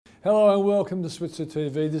Hello and welcome to Switzer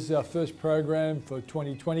TV. This is our first program for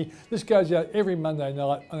 2020. This goes out every Monday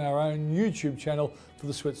night on our own YouTube channel for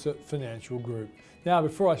the Switzer Financial Group. Now,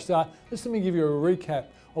 before I start, let me give you a recap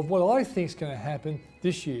of what I think is going to happen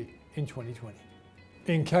this year in 2020.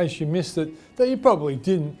 In case you missed it, though you probably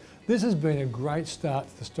didn't, this has been a great start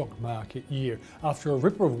to the stock market year. After a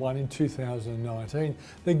ripper of one in 2019,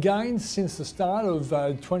 the gains since the start of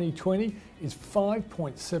 2020 is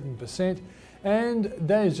 5.7%, and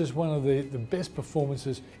that is just one of the best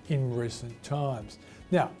performances in recent times.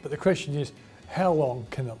 Now, but the question is, how long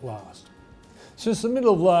can it last? Since the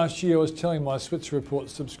middle of last year, I was telling my Switzer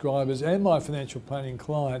Report subscribers and my financial planning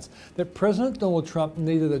clients that President Donald Trump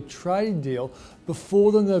needed a trade deal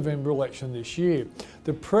before the November election this year.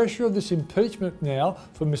 The pressure of this impeachment now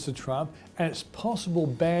for Mr. Trump and its possible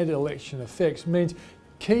bad election effects means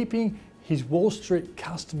keeping his Wall Street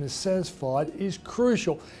customers satisfied is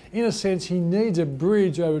crucial. In a sense, he needs a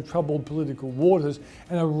bridge over troubled political waters,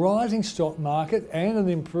 and a rising stock market and an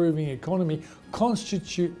improving economy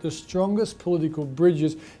constitute the strongest political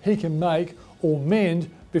bridges he can make or mend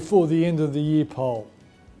before the end of the year poll.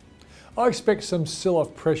 I expect some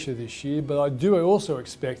sell-off pressure this year, but I do also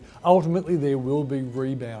expect ultimately there will be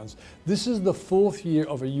rebounds. This is the fourth year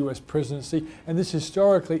of a US presidency, and this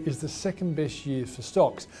historically is the second best year for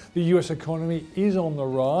stocks. The US economy is on the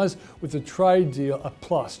rise with the trade deal a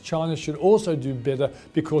plus. China should also do better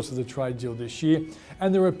because of the trade deal this year,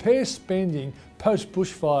 and the repair spending post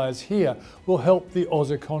bushfires here will help the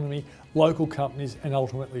Oz economy, local companies and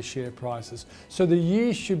ultimately share prices. So the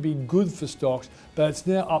year should be good for stocks, but it's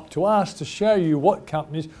now up to us to show you what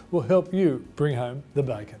companies will help you bring home the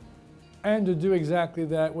bacon. And to do exactly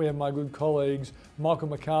that, we have my good colleagues Michael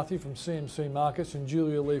McCarthy from CMC Markets and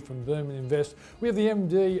Julia Lee from Berman Invest. We have the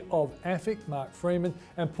MD of AFIC, Mark Freeman,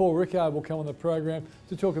 and Paul Rickard will come on the program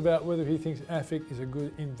to talk about whether he thinks AFIC is a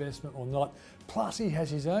good investment or not. Plus, he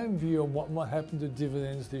has his own view on what might happen to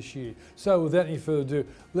dividends this year. So without any further ado,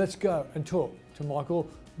 let's go and talk to Michael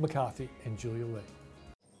McCarthy and Julia Lee.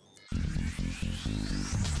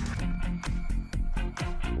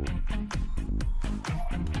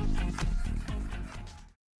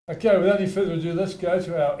 Okay, without any further ado, let's go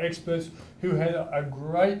to our experts who had a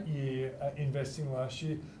great year investing last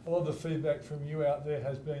year. A lot of the feedback from you out there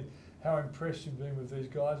has been how impressed you've been with these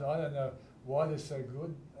guys. I don't know why they're so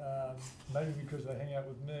good. Maybe because they hang out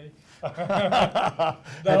with me.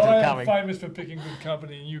 No, I am famous for picking good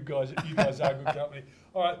company, and you guys are good company.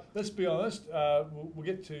 All right, let's be honest. We'll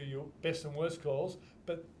get to your best and worst calls.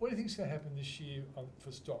 But what do you think is going to happen this year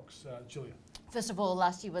for stocks, Julia? First of all,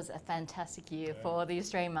 last year was a fantastic year for the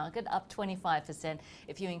Australian market, up 25%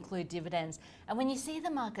 if you include dividends. And when you see the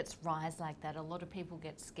markets rise like that, a lot of people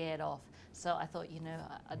get scared off. So I thought,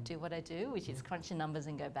 I'd do what I do, which is crunch the numbers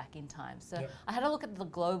and go back in time. So I had a look at the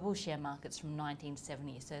global share markets from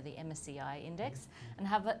 1970, so the MSCI index, and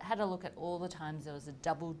had a look at all the times there was a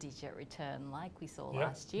double-digit return like we saw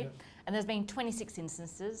last year. And there's been 26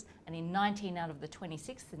 instances, and in 19 out of the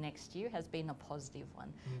 26, the next year has been a positive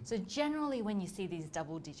one. So generally, when you see these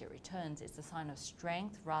double-digit returns, it's a sign of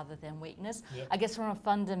strength rather than weakness. I guess from a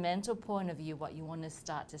fundamental point of view, what you want to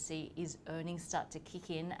start to see is earnings start to kick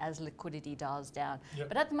in as liquidity dials down.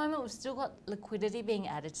 But at the moment, we've still got liquidity being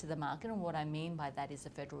added to the market, and what I mean by that is the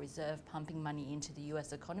Federal Reserve pumping money into the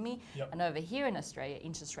US economy. And over here in Australia,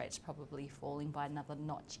 interest rates probably falling by another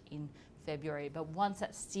notch in February. But once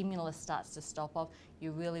that stimulus starts to stop off,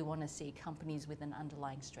 you really want to see companies with an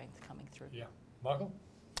underlying strength coming through. Michael?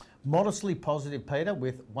 Modestly positive, Peter,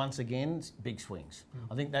 with, once again, big swings.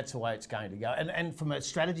 I think that's the way it's going to go. And from a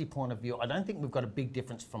strategy point of view, I don't think we've got a big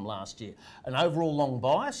difference from last year. An overall long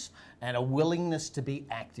bias and a willingness to be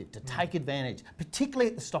active, to take advantage,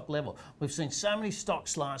 particularly at the stock level. We've seen so many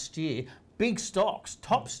stocks last year, big stocks,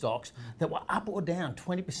 top stocks, that were up or down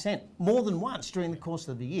 20% more than once during the course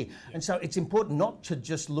of the year. And so it's important not to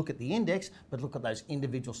just look at the index, but look at those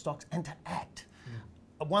individual stocks and to act.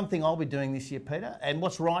 One thing I'll be doing this year, Peter, and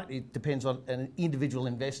what's right, it depends on an individual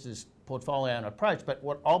investor's portfolio and approach, but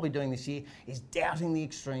what I'll be doing this year is doubting the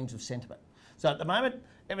extremes of sentiment. So at the moment,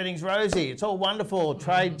 everything's rosy, it's all wonderful,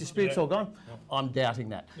 trade disputes all gone. I'm doubting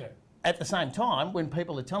that. At the same time, when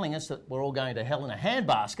people are telling us that we're all going to hell in a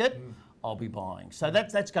handbasket, I'll be buying. So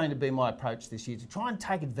that's going to be my approach this year, to try and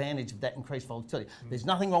take advantage of that increased volatility. There's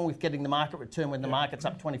nothing wrong with getting the market return when the market's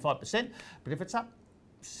up 25%, but if it's up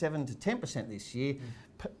 7 to 10% this year,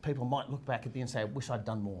 people might look back at the and say, I wish I'd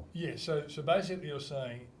done more. So basically you're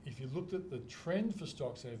saying if you looked at the trend for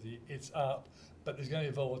stocks over the year, it's up, but there's going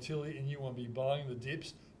to be volatility and you want to be buying the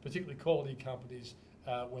dips, particularly quality companies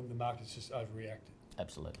when the market's just overreacted.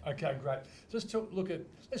 Absolutely. Okay, great.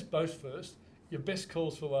 Let's boast first. your best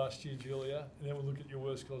calls for last year, Julia, and then we'll look at your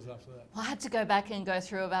worst calls after that. Well, I had to go back and go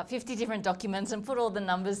through about 50 different documents and put all the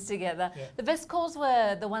numbers together. Yeah. The best calls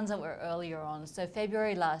were the ones that were earlier on. So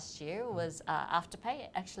February last year was Afterpay.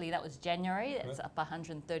 Actually, that was January. It's up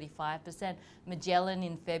 135%. Magellan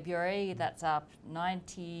in February, that's up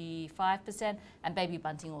 95%. And Baby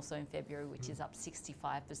Bunting also in February, which is up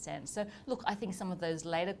 65%. So look, I think some of those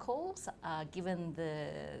later calls, given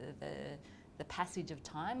the passage of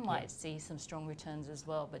time, might see some strong returns as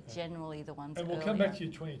well, but generally the ones. And we'll come back to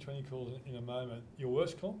your 2020 calls in a moment. Your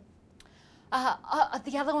worst call?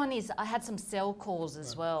 The other one is I had some sell calls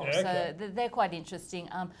as well, Yeah, okay. so they're quite interesting.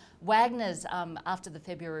 Wagner's, after the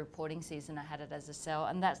February reporting season, I had it as a sell,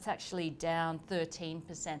 and that's actually down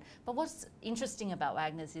 13%. But what's interesting about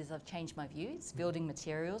Wagner's is I've changed my view. It's building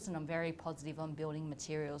materials, and I'm very positive on building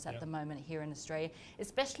materials at the moment here in Australia,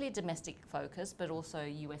 especially domestic focus, but also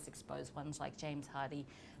US exposed ones like James Hardie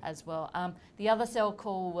as well. The other sell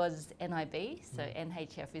call was NIB, so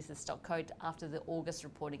NHF is the stock code after the August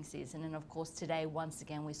reporting season, and of course today once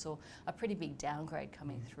again we saw a pretty big downgrade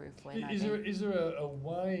coming through for NIB. Is there a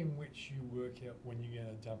way in which you work out when you're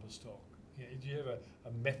going to dump a stock? Do you have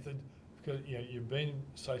a method? Because you've been,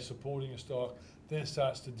 say, supporting a stock, then it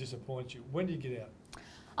starts to disappoint you. When do you get out?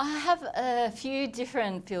 I have a few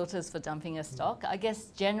different filters for dumping a stock. I guess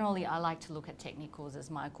generally I like to look at technicals, as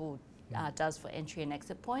Michael does for entry and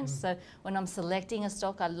exit points. So when I'm selecting a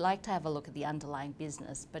stock, I like to have a look at the underlying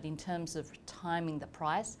business. But in terms of timing the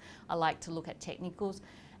price, I like to look at technicals.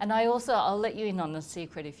 And I'll let you in on a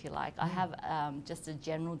secret if you like. I have just a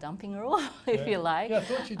general dumping rule, if you like. Yeah, I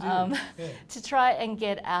thought you did. To try and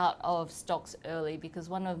get out of stocks early, because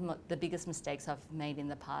one of the biggest mistakes I've made in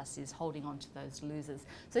the past is holding on to those losers.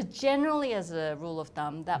 So generally, as a rule of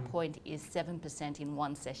thumb, that point is 7% in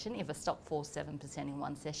one session. If a stock falls 7% in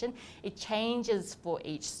one session, it changes for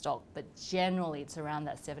each stock, but generally it's around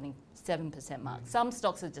that 7% mark. Some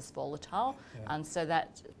stocks are just volatile, and so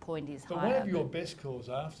that point is higher. But one of your best calls,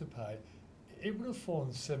 Afterpay, it would have fallen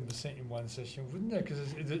 7% in one session, wouldn't it? Because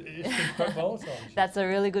it's been quite volatile. That's a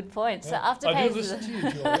really good point. So I Afterpay do listen to you,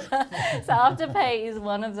 Julia. So Afterpay is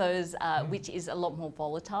one of those which is a lot more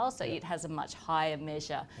volatile, so it has a much higher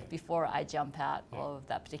measure before I jump out of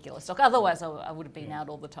that particular stock. Otherwise, I would have been out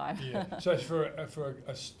all the time. So for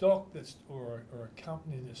a stock that's or a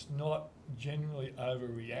company that's not generally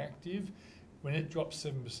overreactive, when it drops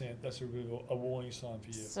 7%, that's a warning sign for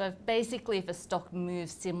you. So basically, if a stock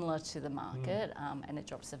moves similar to the market and it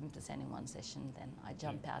drops 7% in one session, then I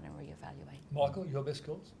jump out and reevaluate. Michael, your best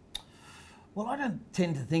calls? Well, I don't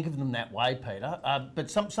tend to think of them that way, Peter,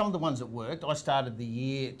 but some of the ones that worked, I started the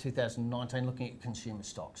year 2019 looking at consumer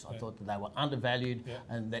stocks. I thought that they were undervalued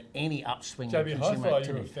and that any upswing in consumer Hi-Fi,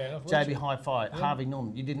 activity... you're a fan of, JB Hi-Fi, Harvey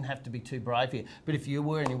Norman, you didn't have to be too brave here. But if you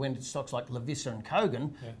were and you went to stocks like Lovisa and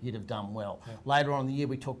Kogan, you'd have done well. Later on in the year,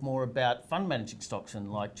 we talked more about fund managing stocks,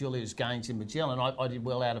 and like Julia's gains in Magellan, I did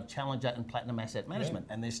well out of Challenger and Platinum Asset Management,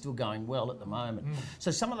 and they're still going well at the moment.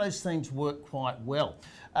 So some of those themes work quite well.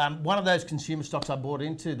 One of those consumer stocks I bought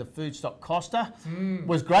into, the food stock Costa,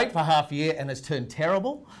 was great for half a year and has turned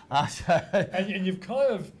terrible. And you've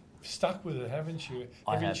kind of stuck with it, haven't you?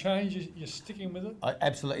 Have you changed? You're sticking with it?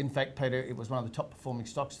 Absolutely. In fact, Peter, it was one of the top performing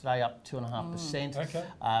stocks today, up 2.5%. Okay.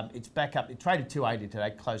 It's back up. It traded 280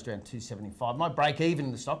 today, closed around 275. My break even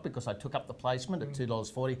in the stock, because I took up the placement at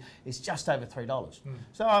 $2.40, is just over $3.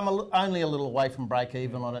 So I'm only a little away from break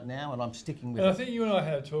even on it now, and I'm sticking with it. And I think you and I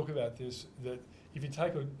had a talk about this, that if you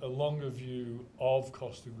take a longer view of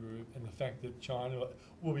Costa Group and the fact that China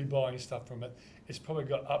will be buying stuff from it, it's probably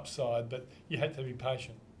got upside, but you had to be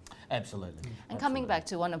patient. Absolutely. And coming back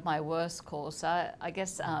to one of my worst calls, I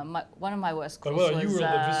guess one of my worst calls was... Well, you were a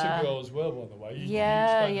Lovisa girl as well, by the way.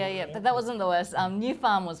 Yeah, but that wasn't the worst. New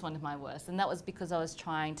Farm was one of my worst, and that was because I was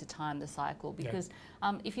trying to time the cycle. Because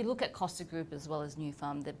if you look at Costa Group as well as New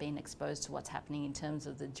Farm, they've been exposed to what's happening in terms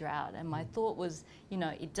of the drought. And my thought was,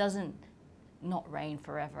 it doesn't not rain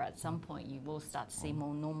forever. At some point, you will start to see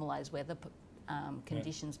more normalised weather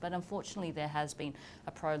conditions, but unfortunately there has been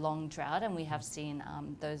a prolonged drought, and we have seen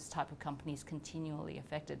those type of companies continually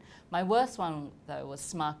affected. My worst one though was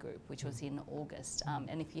Smart Group, which was in August,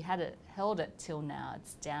 and if you had held it till now,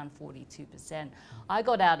 it's down 42%. I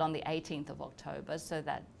got out on the 18th of October, so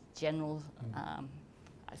that general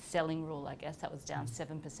selling rule, I guess, that was down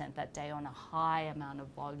 7% that day on a high amount of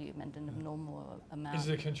volume and an abnormal amount. Is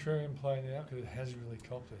it a contrarian play now? Because it has really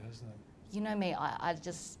copped it, hasn't it? You know me, I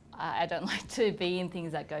don't like to be in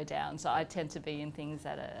things that go down, so I tend to be in things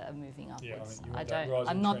that are moving upwards.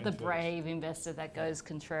 I'm not the brave investor that goes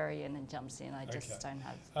contrarian and jumps in. I just don't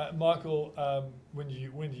have. Michael, when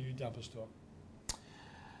do you dump a stock?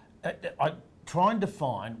 trying to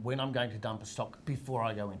find when I'm going to dump a stock before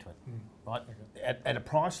I go into it, right? At a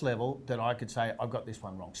price level that I could say, I've got this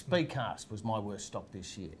one wrong. Speedcast was my worst stock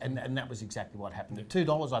this year, and that was exactly what happened. At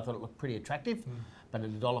 $2, I thought it looked pretty attractive, but at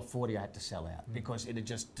 $1.40, I had to sell out because it had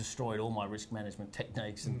just destroyed all my risk management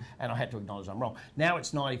techniques, and I had to acknowledge I'm wrong. Now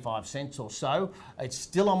it's 95 cents or so. It's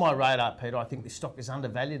still on my radar, Peter. I think this stock is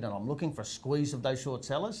undervalued, and I'm looking for a squeeze of those short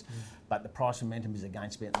sellers, but the price momentum is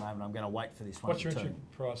against me at the moment. I'm going to wait for this one What's to your turn. entry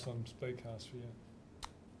price on Speedcast for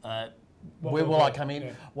you? Where will I come in?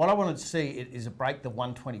 Yeah. What I wanted to see is a break the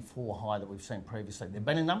 124 high that we've seen previously. There have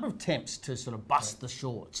been a number of attempts to sort of bust the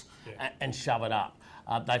shorts and shove it up.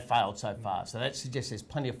 They failed so far. So that suggests there's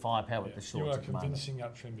plenty of firepower with the shorts. You are at the moment. convincing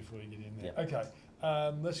uptrend before you get in there. Yep.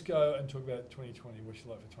 Okay, let's go and talk about 2020. What's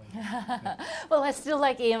your like for 2020? Well, I still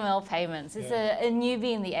like EML Payments. It's Yeah. a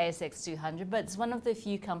newbie in the ASX 200, but it's one of the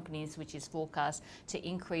few companies which is forecast to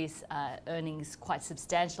increase earnings quite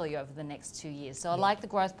substantially over the next 2 years. So I like the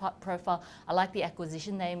growth profile. I like the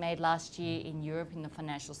acquisition they made last year in Europe in the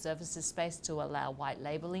financial services space to allow white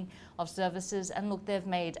labelling of services. And look, they've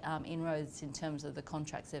made inroads in terms of the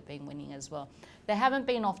contracts they've been winning as well. They haven't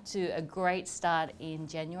been off to a great start in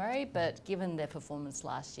January, but given their performance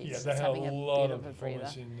last year, Yeah, it's they had having a a lot bit of of a breather.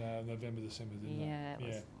 performance in November, December, didn't Yeah, they? it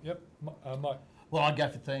was. Yep. Mike. Well, I go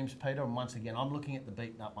for themes, Peter, and once again, I'm looking at the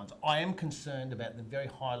beaten up ones. I am concerned about the very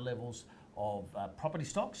high levels of property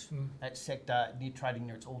stocks. That sector trading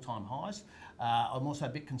near its all-time highs. I'm also a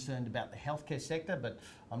bit concerned about the healthcare sector, but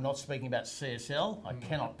I'm not speaking about CSL. I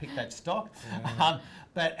cannot pick that stock.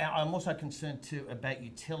 But I'm also concerned too about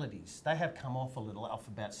utilities. They have come off a little, off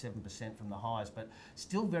about 7% from the highs, but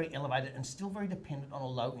still very elevated and still very dependent on a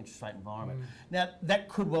low interest rate environment. Now, that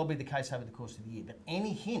could well be the case over the course of the year, but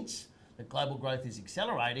any hints that global growth is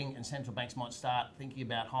accelerating and central banks might start thinking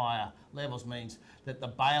about higher levels means that the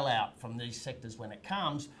bailout from these sectors when it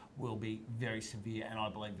comes will be very severe and I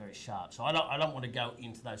believe very sharp. So I don't want to go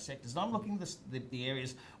into those sectors. I'm looking at the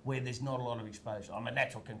areas where there's not a lot of exposure. I'm a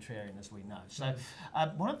natural contrarian, as we know. So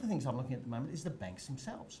one of the things I'm looking at the moment is the banks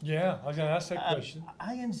themselves. Yeah, I was going to ask that question.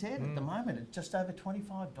 ANZ at the moment at just over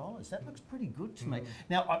 $25. That looks pretty good to me.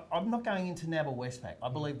 Now, I'm not going into NAB or Westpac. I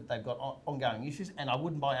believe that they've got ongoing issues, and I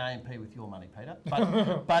wouldn't buy AMP with your money, Peter.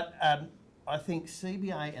 But I think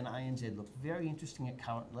CBA and ANZ look very interesting at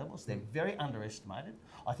current levels. They're very underestimated.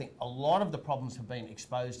 I think a lot of the problems have been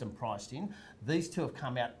exposed and priced in. These two have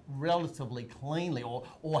come out relatively cleanly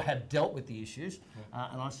or have dealt with the issues.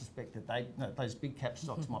 And I suspect that those big cap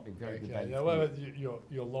stocks might be very good value. Now, what about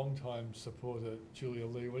your long-time supporter, Julia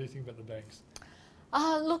Lee? What do you think about the banks?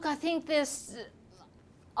 Look, I think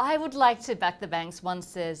I would like to back the banks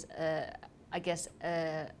once there's I guess,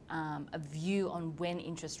 a view on when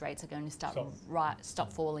interest rates are going to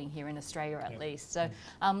stop falling here in Australia at least. So,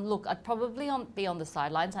 look, I'd probably be on the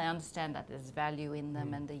sidelines. I understand that there's value in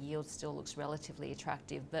them and the yield still looks relatively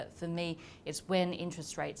attractive. But for me, it's when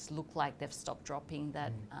interest rates look like they've stopped dropping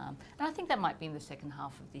that, and I think that might be in the second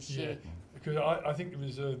half of this year. Because I think the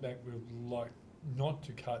Reserve Bank would like not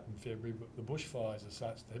to cut in February, but the bushfires are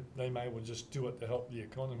such that they may well just do it to help the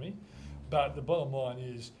economy. But the bottom line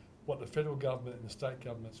is, what the federal government and the state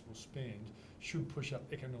governments will spend should push up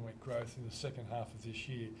economic growth in the second half of this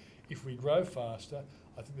year. If we grow faster,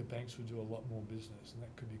 I think the banks will do a lot more business, and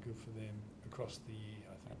that could be good for them across the year,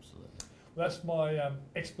 I think. Absolutely. Well, that's my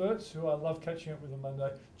experts, who I love catching up with on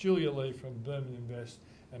Monday, Julia Lee from Berman Invest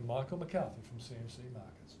and Michael McCarthy from CMC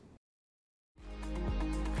Markets.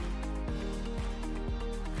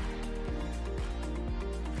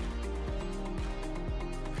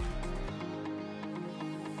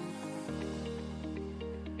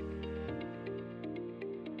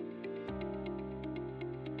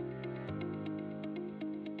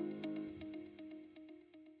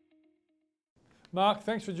 Mark,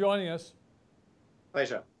 thanks for joining us.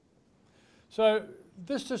 Pleasure. So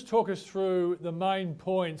let's just talk us through the main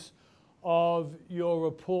points of your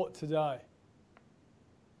report today.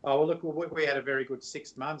 Oh, well, look, we had a very good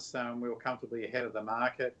 6 months. We were comfortably ahead of the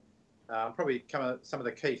market. Probably some of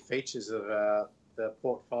the key features of the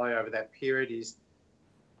portfolio over that period is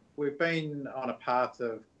we've been on a path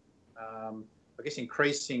of, I guess,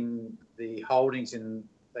 increasing the holdings in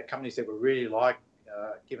the companies that we really like,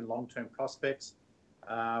 given long-term prospects.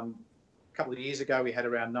 A couple of years ago, we had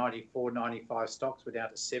around 94, 95 stocks. We're down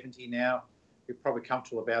to 70 now. We're probably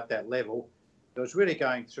comfortable about that level. But it was really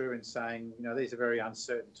going through and saying, these are very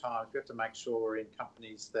uncertain times. We have to make sure we're in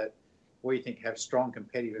companies that we think have strong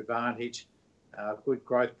competitive advantage, good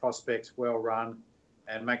growth prospects, well run,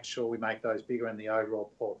 and make sure we make those bigger in the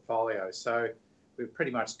overall portfolio. So we've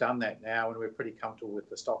pretty much done that now, and we're pretty comfortable with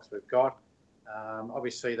the stocks we've got.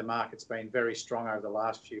 Obviously, the market's been very strong over the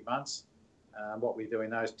last few months. What we do in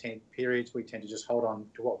those periods, we tend to just hold on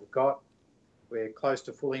to what we've got. We're close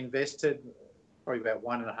to fully invested, probably about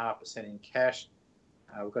 1.5% in cash.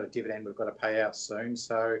 We've got a dividend we've got to pay out soon.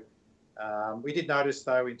 So we did notice,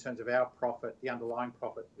 though, in terms of our profit, the underlying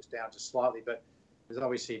profit was down just slightly, but there's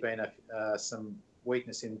obviously been some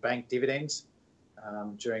weakness in bank dividends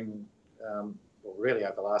during, really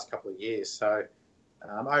over the last couple of years. So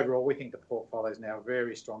overall, we think the portfolio is now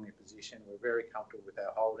very strongly positioned. We're very comfortable with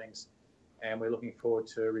our holdings, and we're looking forward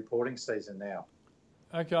to reporting season now.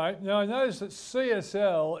 Okay. Now, I noticed that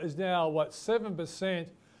CSL is now, 7%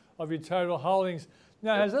 of your total holdings.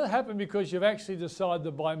 Now, has that happened because you've actually decided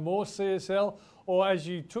to buy more CSL, or as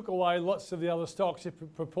you took away lots of the other stocks, it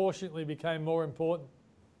proportionately became more important?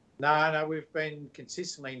 No, we've been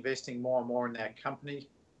consistently investing more and more in that company.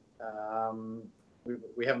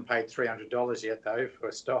 We haven't paid $300 yet, though, for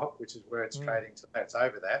a stock, which is where it's trading, so that's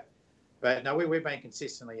over that. But no, we've been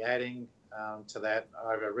consistently adding to that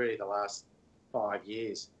over really the last 5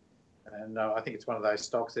 years. And I think it's one of those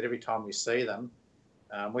stocks that every time we see them,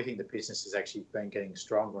 we think the business has actually been getting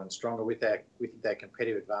stronger and stronger. We think that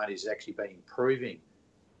competitive advantage has actually been improving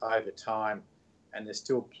over time, and there's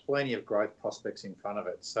still plenty of growth prospects in front of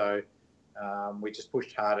it. So we just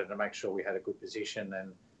pushed harder to make sure we had a good position,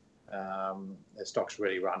 and the stock's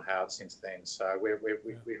really run hard since then. So we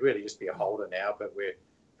really just be a holder now, but we're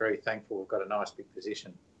very thankful we've got a nice big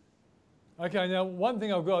position. Okay, now one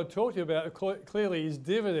thing I've got to talk to you about clearly is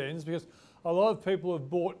dividends, because a lot of people have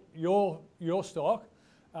bought your stock,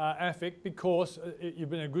 AFIC, because you've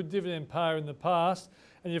been a good dividend payer in the past,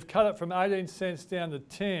 and you've cut it from 18 cents down to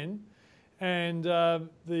 10. And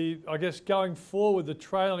I guess going forward, the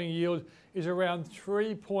trailing yield is around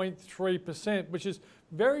 3.3%, which is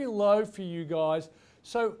very low for you guys.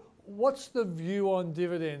 So what's the view on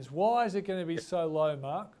dividends? Why is it going to be so low,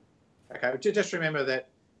 Mark? Okay, just remember that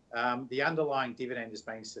the underlying dividend is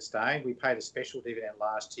being sustained. We paid a special dividend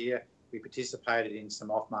last year. We participated in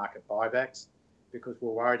some off-market buybacks because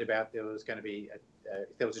we're worried about there was going to be, if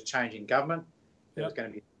there was a change in government, there was going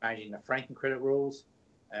to be a change in the franking credit rules,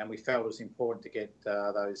 and we felt it was important to get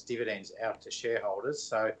those dividends out to shareholders.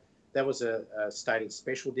 So that was a stated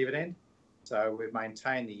special dividend. So we've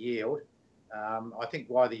maintained the yield. I think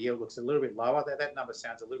why the yield looks a little bit lower, that number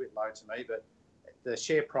sounds a little bit low to me, but the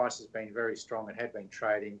share price has been very strong and had been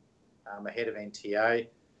trading ahead of NTA.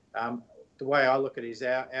 The way I look at it is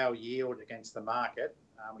our yield against the market,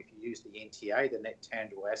 if you use the NTA, the net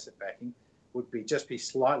tangible asset backing, would just be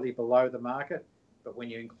slightly below the market. But when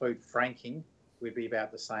you include franking, we'd be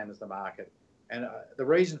about the same as the market. And the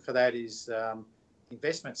reason for that is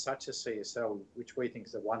investments such as CSL, which we think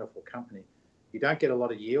is a wonderful company, you don't get a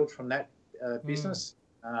lot of yield from that business.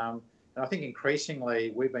 And I think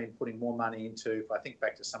increasingly we've been putting more money into, if I think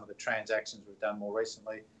back to some of the transactions we've done more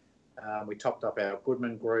recently, we topped up our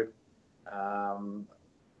Goodman Group.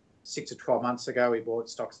 6 to 12 months ago, we bought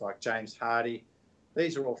stocks like James Hardie.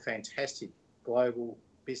 These are all fantastic global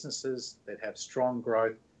businesses that have strong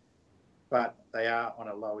growth, but they are on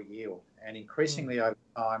a lower yield. And increasingly over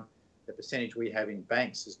time, the percentage we have in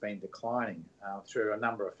banks has been declining through a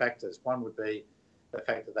number of factors. One would be the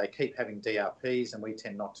fact that they keep having DRPs and we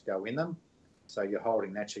tend not to go in them. So your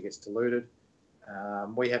holding naturally gets diluted.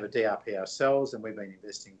 We have a DRP ourselves and we've been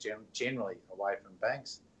investing generally away from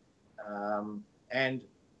banks. And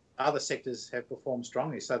other sectors have performed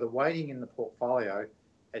strongly. So the weighting in the portfolio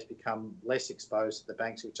has become less exposed to the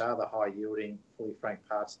banks, which are the high-yielding, fully franked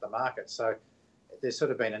parts of the market. So there's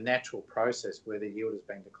sort of been a natural process where the yield has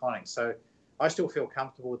been declining. So I still feel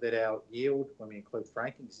comfortable that our yield, when we include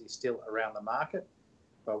franking, is still around the market,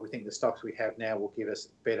 but we think the stocks we have now will give us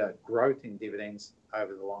better growth in dividends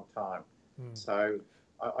over the long time. So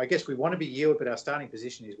I guess we want to be yield, but our starting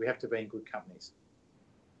position is we have to be in good companies.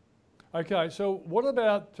 Okay, so what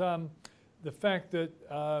about the fact that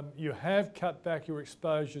you have cut back your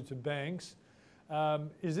exposure to banks?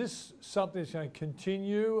 Is this something that's going to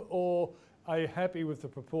continue, or are you happy with the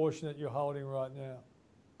proportion that you're holding right now?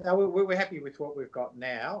 No, we're happy with what we've got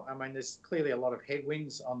now. I mean, there's clearly a lot of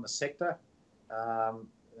headwinds on the sector.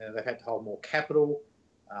 They've had to hold more capital.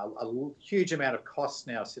 A huge amount of costs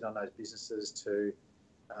now sit on those businesses for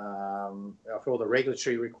all the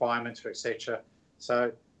regulatory requirements, etc.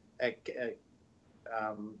 So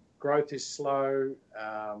growth is slow.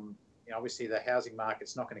 Obviously, the housing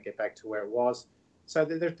market's not going to get back to where it was. So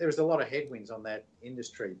there's a lot of headwinds on that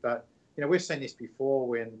industry. But we've seen this before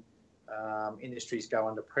when industries go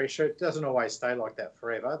under pressure. It doesn't always stay like that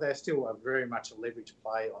forever. They're still very much a leverage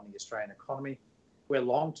play on the Australian economy. We're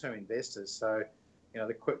long-term investors, so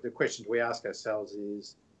the questions we ask ourselves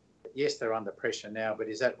is, yes, they're under pressure now, but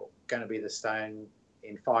is that going to be the same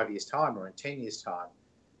in 5 years' time or in 10 years' time.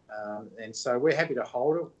 And so we're happy to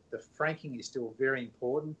hold it. The franking is still very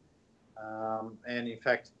important. And in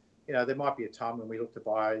fact, there might be a time when we look to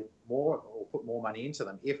buy more or put more money into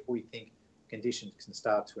them if we think conditions can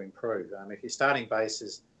start to improve. If your starting base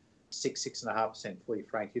is 6.5% fully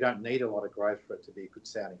franked, you don't need a lot of growth for it to be a good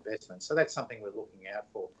sound investment. So that's something we're looking out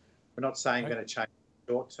for. We're not saying we're going to change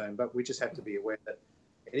short term, but we just have to be aware that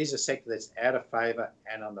it is a sector that's out of favour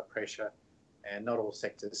and under pressure, and not all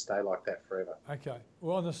sectors stay like that forever. Okay.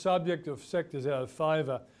 Well, on the subject of sectors out of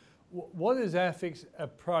favour, what is AFIC's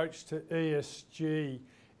approach to ESG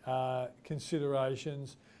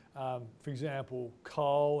considerations? For example,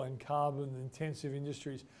 coal and carbon-intensive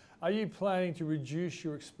industries. Are you planning to reduce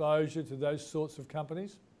your exposure to those sorts of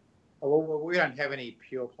companies? Well, we don't have any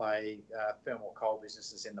pure play thermal coal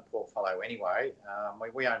businesses in the portfolio anyway.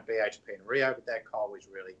 We own BHP and Rio, but that coal is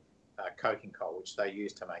really coking coal, which they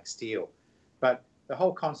use to make steel. But the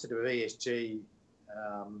whole concept of ESG,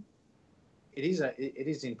 it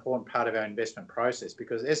is an important part of our investment process,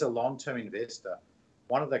 because as a long-term investor,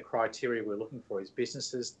 one of the criteria we're looking for is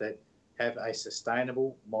businesses that have a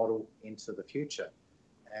sustainable model into the future.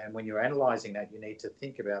 And when you're analysing that, you need to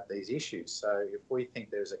think about these issues. So if we think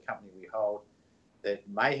there's a company we hold that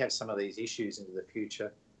may have some of these issues into the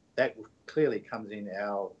future, that clearly comes in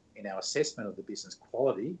our assessment of the business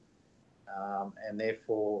quality, and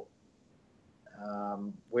therefore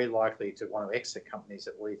we're likely to want to exit companies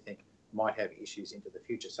that we think might have issues into the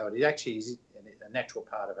future. So it actually is a natural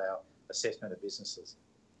part of our assessment of businesses.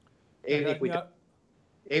 Even if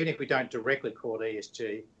we don't directly call it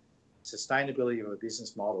ESG, sustainability of a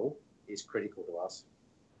business model is critical to us.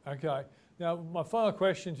 Okay. Now, my final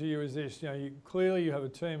question to you is this. Clearly you have a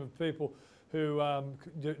team of people who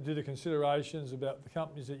do the considerations about the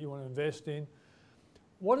companies that you want to invest in.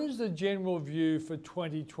 What is the general view for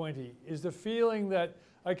 2020? Is the feeling that,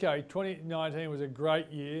 okay, 2019 was a great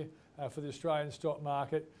year for the Australian stock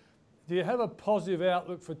market. Do you have a positive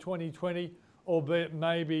outlook for 2020, albeit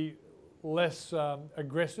maybe less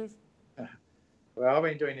aggressive? Well, I've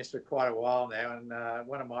been doing this for quite a while now, and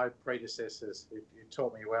one of my predecessors, who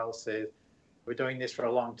taught me well, said, we're doing this for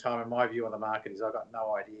a long time, and my view on the market is I've got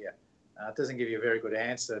no idea. It doesn't give you a very good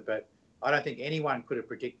answer, but I don't think anyone could have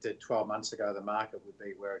predicted 12 months ago the market would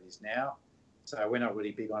be where it is now. So we're not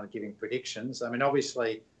really big on giving predictions. I mean,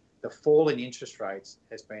 obviously, the fall in interest rates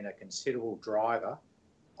has been a considerable driver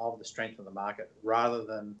of the strength of the market rather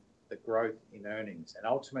than the growth in earnings. And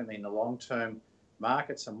ultimately, in the long term,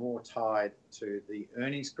 markets are more tied to the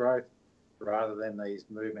earnings growth rather than these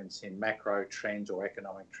movements in macro trends or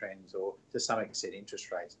economic trends, or to some extent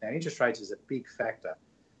interest rates. Now, interest rates is a big factor,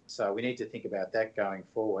 so we need to think about that going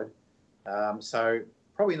forward. So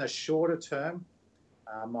probably in the shorter term,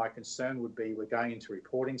 my concern would be we're going into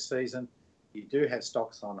reporting season. You do have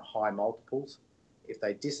stocks on high multiples. If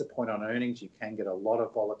they disappoint on earnings, you can get a lot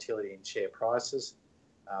of volatility in share prices.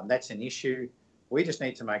 That's an issue. We just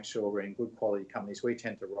need to make sure we're in good quality companies. We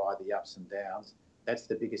tend to ride the ups and downs. That's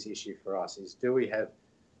the biggest issue for us, is do we have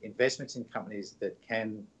investments in companies that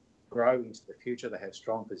can grow into the future, that have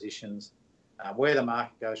strong positions. Where the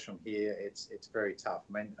market goes from here, it's very tough.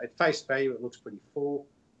 I mean, at face value, it looks pretty full.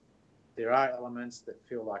 There are elements that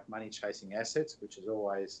feel like money chasing assets, which is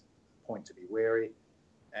always a point to be wary.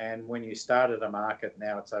 And when you started a market,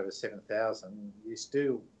 now it's over 7,000,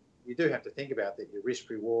 you do have to think about that your risk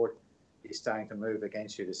reward is starting to move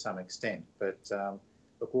against you to some extent. But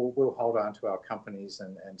look, we'll hold on to our companies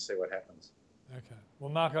and see what happens. Okay. Well,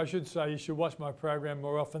 Mark, I should say you should watch my program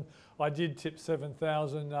more often. I did tip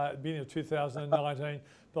 7,000 at the beginning of 2019,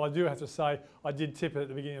 but I do have to say I did tip it at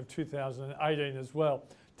the beginning of 2018 as well.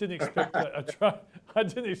 Didn't expect I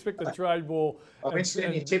didn't expect the trade war. I've been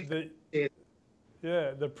seeing you tip.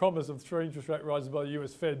 The promise of 3 interest rate rises by the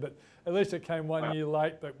US Fed, but at least it came 1 year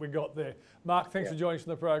late, but we got there. Mark, thanks for joining us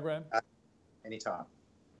on the program. Anytime.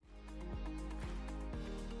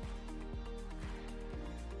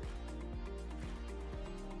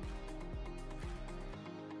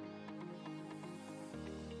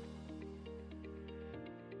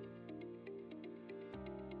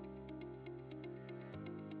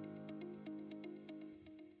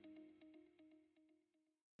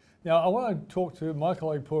 Now, I want to talk to my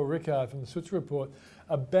colleague Paul Rickard from the Switzer Report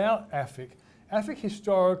about AFIC. AFIC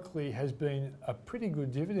historically has been a pretty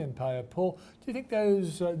good dividend payer. Paul, do you think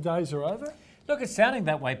those days are over? Look, it's sounding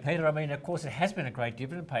that way, Peter. I mean, of course, it has been a great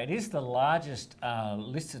dividend payer. It is the largest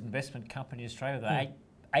listed investment company in Australia with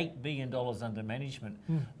 $8 billion under management,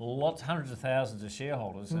 lots, hundreds of thousands of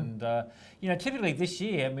shareholders. And, typically this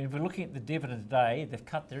year, I mean, if we're looking at the dividend today, they've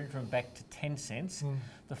cut their interim back to 10 cents.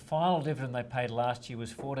 The final dividend they paid last year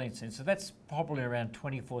was 14 cents. So that's probably around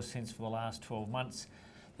 24 cents for the last 12 months.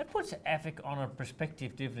 That puts AFIC on a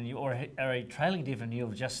prospective dividend yield or a trailing dividend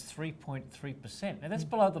yield of just 3.3%. Now that's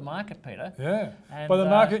below the market, Peter. Yeah. And, By the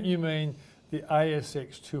market, you mean the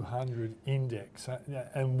ASX 200 index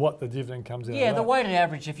and what the dividend comes out of Yeah, the that. weighted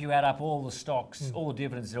average, if you add up all the stocks, all the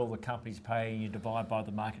dividends that all the companies pay, and you divide by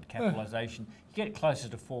the market capitalisation, you get closer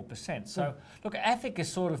to 4%. So, look, AFIC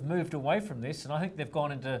has sort of moved away from this, and I think they've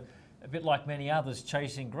gone into, a bit like many others,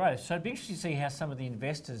 chasing growth. So it'd be interesting to see how some of the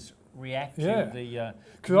investors react to the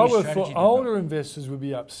Because I would have thought older investors would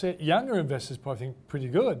be upset. Younger investors probably think pretty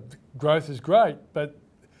good. Growth is great, but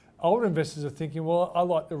older investors are thinking, well, I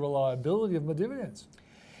like the reliability of my dividends.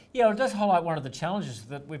 Yeah, well, it does highlight one of the challenges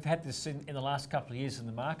that we've had this in the last couple of years in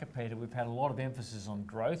the market, Peter. We've had a lot of emphasis on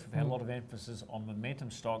growth. We've had a lot of emphasis on momentum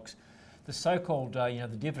stocks. The so-called, the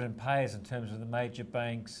dividend payers in terms of the major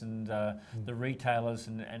banks and the retailers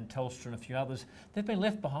and Telstra and a few others, they've been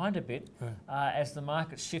left behind a bit as the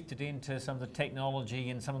market shifted into some of the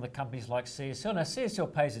technology and some of the companies like CSL. Now,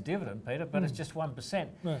 CSL pays a dividend, Peter, but it's just 1%.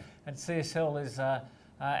 Yeah. And CSL is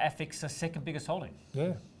AFIC's second biggest holding.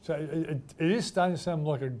 Yeah, so it is starting to sound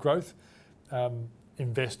like a growth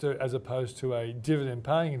investor as opposed to a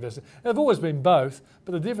dividend-paying investor. They've always been both,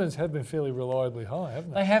 but the dividends have been fairly reliably high,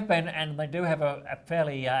 haven't they? They have been, and they do have a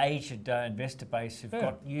fairly aged investor base who've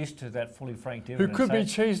got used to that fully franked dividend. Who could be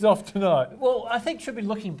cheesed off tonight. Well, I think should be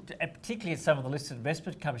looking particularly at some of the listed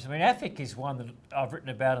investment companies. I mean, AFIC is one that I've written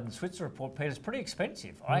about in the Switzer report, Peter. It's pretty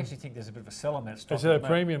expensive. I actually think there's a bit of a sell on that stock. It's at a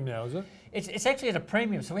premium now, is it? It's actually at a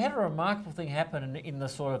premium. So we had a remarkable thing happen in the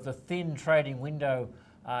sort of the thin trading window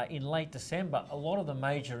in late December. A lot of the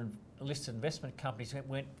major listed investment companies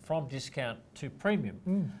went from discount to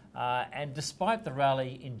premium. And despite the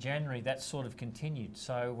rally in January, that sort of continued.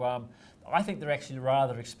 So I think they're actually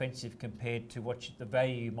rather expensive compared to the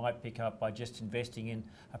value you might pick up by just investing in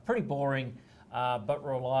a pretty boring but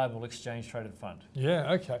reliable exchange-traded fund.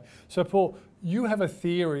 Yeah, okay. So, Paul, you have a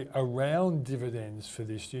theory around dividends for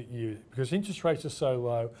this year because interest rates are so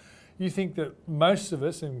low. You think that most of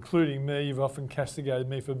us, including me, you've often castigated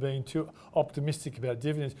me for being too optimistic about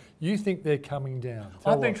dividends. You think they're coming down.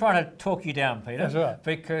 I've been trying to talk you down, Peter. That's right.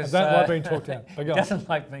 Because I don't like being talked down. Doesn't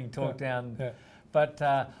like being talked down. Yeah. But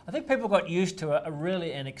I think people got used to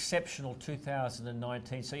an exceptional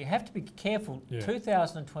 2019. So you have to be careful. Yeah.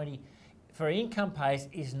 2020 for income pays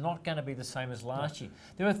is not going to be the same as last year.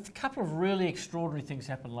 There were a couple of really extraordinary things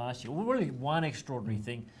happened last year. Well, really one extraordinary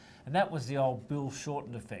thing. And that was the old Bill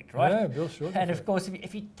Shorten effect, right? Yeah, Bill Shorten And effect. of course,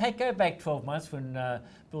 if you go back 12 months when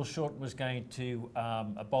Bill Shorten was going to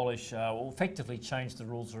abolish or effectively change the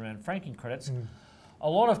rules around franking credits, a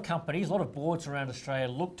lot of companies, a lot of boards around Australia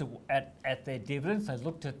looked at their dividends, they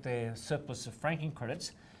looked at their surplus of franking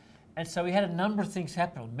credits, and so we had a number of things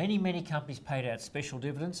happen. Many companies paid out special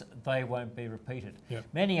dividends. They won't be repeated. Yep.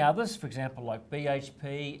 Many others, for example, like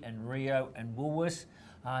BHP and Rio and Woolworths,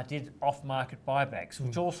 did off-market buybacks,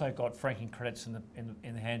 which also got franking credits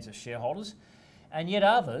in the hands of shareholders. And yet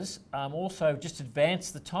others also just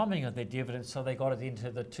advanced the timing of their dividends, so they got it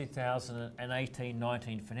into the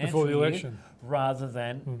 2018-19 financial Before the year election. rather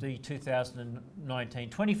than the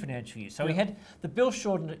 2019-20 financial year. So we had the Bill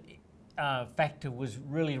Shorten factor was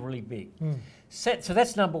really big. So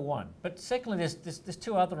that's number one. But secondly, there's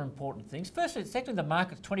two other important things. Secondly, the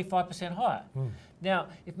market's 25% higher. Now,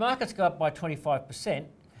 if markets go up by 25%,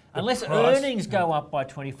 unless earnings go up by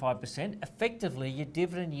 25%, effectively your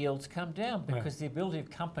dividend yields come down because the ability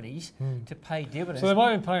of companies to pay dividends. So they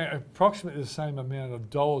might be paying approximately the same amount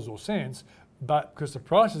of dollars or cents, but because the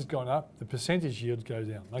price has gone up, the percentage yield goes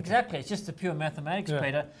down. Okay. Exactly, it's just the pure mathematics,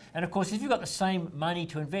 Peter. And of course, if you've got the same money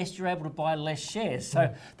to invest, you're able to buy less shares.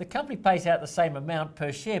 So the company pays out the same amount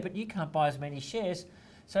per share, but you can't buy as many shares.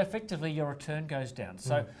 So effectively, your return goes down.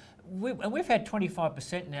 So we've had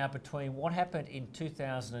 25% now between what happened in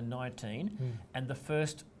 2019 and the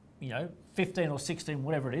first 15 or 16,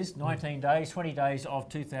 whatever it is, 19 days, 20 days of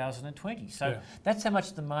 2020. So that's how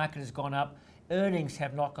much the market has gone up. Earnings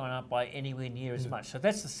have not gone up by anywhere near as much. So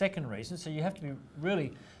that's the second reason. So you have to be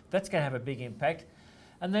that's going to have a big impact.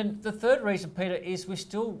 And then the third reason, Peter, is we're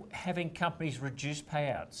still having companies reduce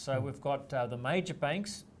payouts. So we've got the major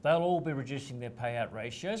banks, they'll all be reducing their payout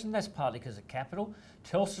ratios, and that's partly because of capital.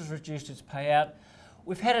 Telstra's reduced its payout.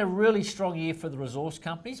 We've had a really strong year for the resource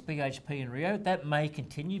companies, BHP and Rio. That may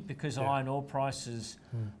continue because iron ore prices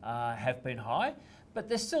have been high. But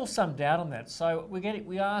there's still some doubt on that. So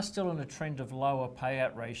we are still in a trend of lower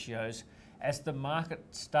payout ratios as the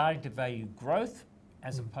market's starting to value growth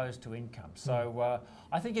as opposed to income. So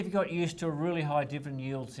I think if you got used to really high dividend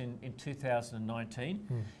yields in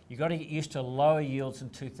 2019, you've got to get used to lower yields in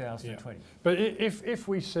 2020. Yeah. But if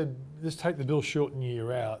we said, let's take the Bill Shorten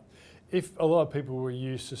year out, if a lot of people were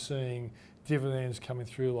used to seeing dividends coming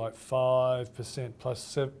through like 5%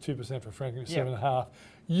 plus 2% for franking, 7.5%,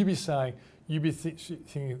 you'd be saying, you'd be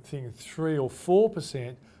thinking 3 or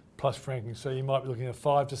 4% plus franking. So you might be looking at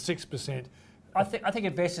 5 to 6%. I think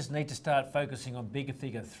investors need to start focusing on bigger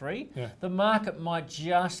figure 3. Yeah. The market might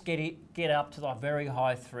just get up to the very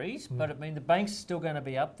high 3s, but I mean the bank's still going to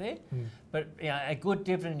be up there. But a good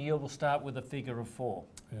dividend yield will start with a figure of 4.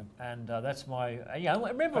 Yeah. And that's my,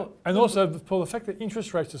 remember. And also, Paul, the fact that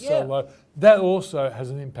interest rates are so low, that also has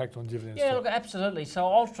an impact on dividends. Yeah, too. look, absolutely. So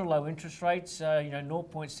ultra low interest rates,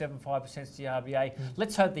 0.75% is the RBA.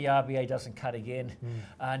 Let's hope the RBA doesn't cut again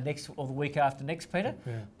next or the week after next, Peter.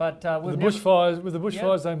 Yeah. But with the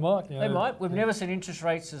bushfires, they might. They might. We've never seen interest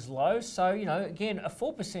rates as low. So, again, a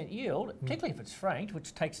 4% yield, particularly if it's franked,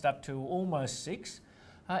 which takes it up to almost 6%,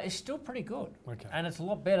 is still pretty good. Okay. And it's a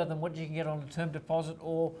lot better than what you can get on a term deposit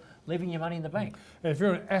or leaving your money in the bank. And if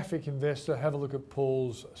you're an AFIC investor, have a look at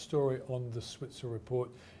Paul's story on the Switzer Report.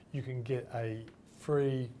 You can get a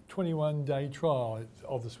free 21-day trial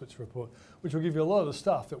of the Switzer Report, which will give you a lot of the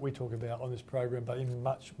stuff that we talk about on this program, but in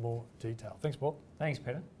much more detail. Thanks, Paul. Thanks,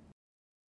 Peter.